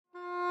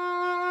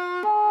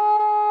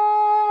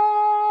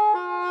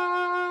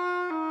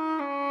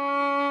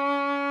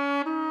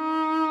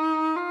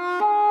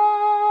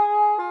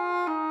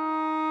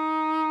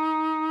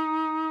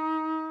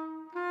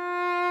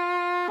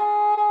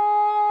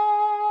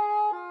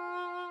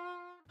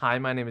Hi,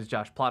 my name is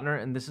Josh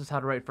Plotner, and this is how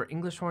to write for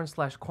English horn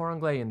 / cor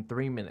anglais in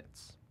 3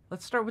 minutes.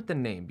 Let's start with the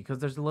name, because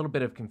there's a little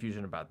bit of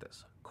confusion about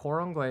this. Cor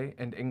anglais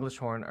and English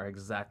horn are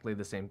exactly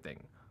the same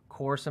thing.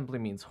 Cor simply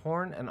means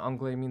horn, and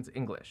anglais means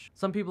English.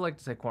 Some people like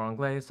to say cor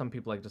anglais, some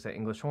people like to say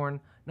English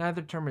horn.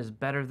 Neither term is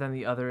better than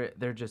the other,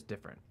 they're just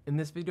different. In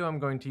this video, I'm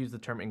going to use the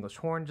term English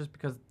horn just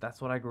because that's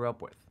what I grew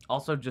up with.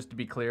 Also, just to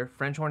be clear,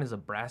 French horn is a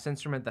brass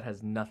instrument that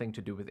has nothing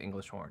to do with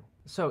English horn.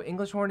 So,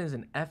 English horn is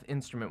an F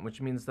instrument,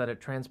 which means that it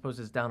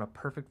transposes down a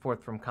perfect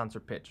fourth from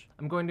concert pitch.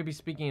 I'm going to be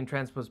speaking in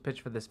transposed pitch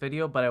for this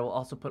video, but I will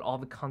also put all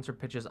the concert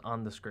pitches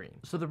on the screen.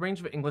 So the range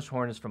of English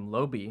horn is from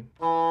low B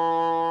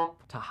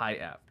to high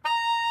F.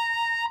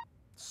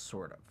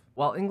 Sort of.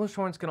 While English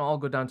horns can all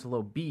go down to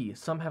low B,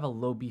 some have a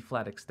low B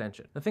flat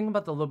extension. The thing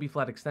about the low B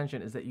flat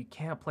extension is that you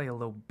can't play a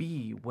low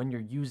B when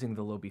you're using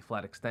the low B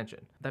flat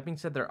extension. That being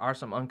said, there are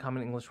some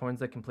uncommon English horns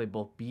that can play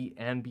both B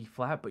and B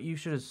flat, but you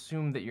should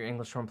assume that your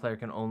English horn player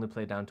can only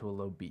play down to a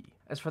low B.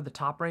 As for the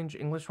top range,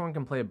 English horn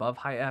can play above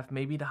high F,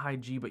 maybe to high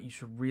G, but you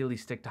should really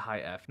stick to high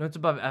F. Notes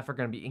above F are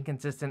going to be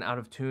inconsistent, out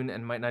of tune,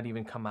 and might not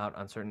even come out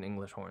on certain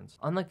English horns.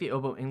 Unlike the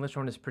oboe, English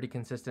horn is pretty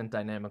consistent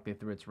dynamically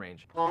through its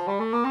range.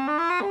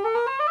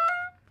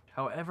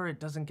 However, it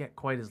doesn't get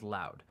quite as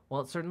loud.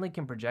 While it certainly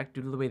can project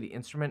due to the way the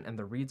instrument and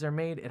the reeds are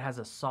made, it has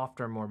a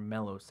softer, more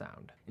mellow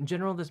sound. In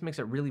general, this makes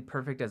it really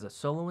perfect as a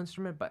solo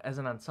instrument, but as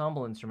an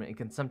ensemble instrument, it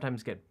can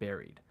sometimes get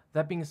buried.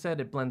 That being said,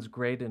 it blends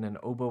great in an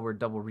oboe or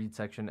double reed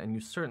section, and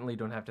you certainly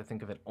don't have to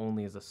think of it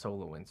only as a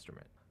solo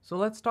instrument. So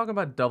let's talk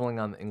about doubling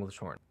on the English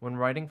horn. When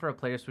writing for a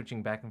player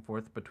switching back and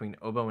forth between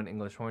oboe and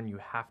English horn, you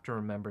have to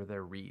remember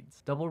their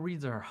reeds. Double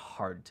reeds are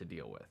hard to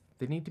deal with.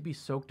 They need to be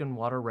soaked in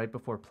water right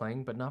before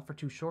playing, but not for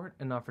too short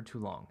and not for too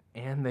long.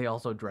 And they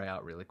also dry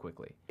out really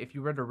quickly. If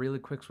you read a really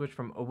quick switch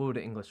from oboe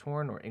to English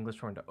horn or English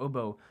horn to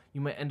oboe,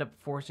 you might end up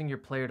forcing your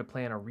player to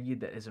play on a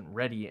reed that isn't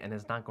ready and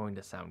is not going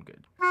to sound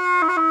good.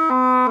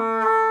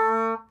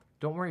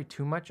 Don't worry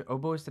too much,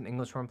 oboists and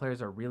English horn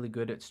players are really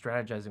good at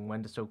strategizing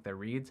when to soak their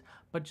reeds,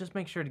 but just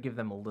make sure to give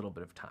them a little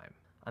bit of time.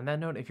 On that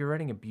note, if you're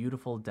writing a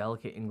beautiful,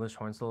 delicate English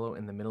horn solo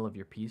in the middle of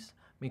your piece,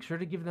 make sure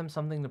to give them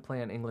something to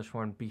play on English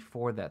horn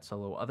before that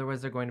solo,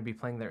 otherwise they're going to be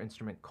playing their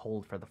instrument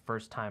cold for the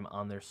first time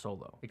on their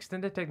solo.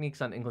 Extended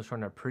techniques on English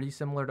horn are pretty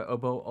similar to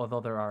oboe, although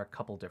there are a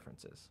couple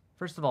differences.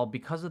 First of all,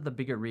 because of the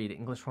bigger reed,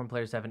 English horn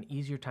players have an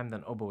easier time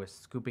than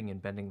oboists scooping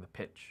and bending the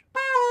pitch.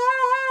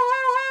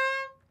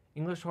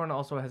 English horn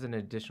also has an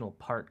additional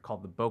part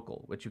called the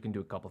bocal, which you can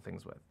do a couple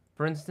things with.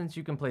 For instance,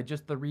 you can play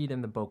just the reed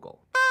and the bocal.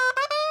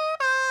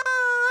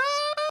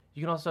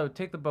 You can also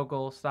take the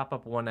bocal, stop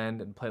up one end,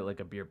 and play it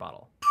like a beer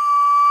bottle.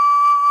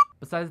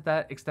 Besides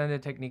that,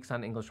 extended techniques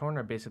on English horn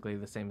are basically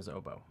the same as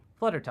oboe.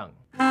 Flutter tongue.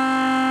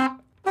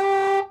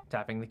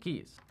 Tapping the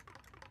keys.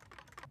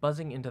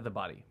 Buzzing into the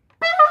body.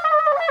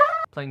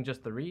 Playing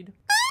just the reed.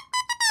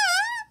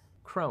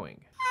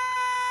 Crowing.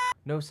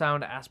 No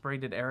sound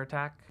aspirated air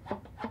attack.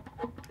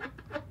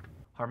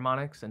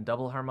 Harmonics and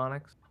double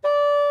harmonics.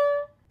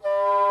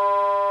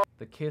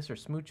 The kiss or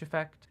smooch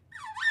effect.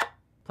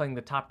 Playing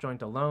the top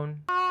joint alone.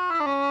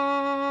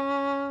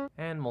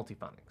 And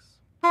multiphonics.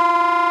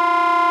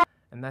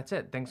 And that's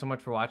it. Thanks so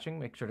much for watching.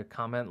 Make sure to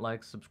comment,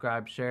 like,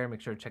 subscribe, share. Make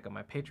sure to check out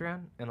my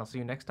Patreon. And I'll see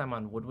you next time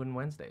on Woodwind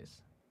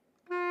Wednesdays.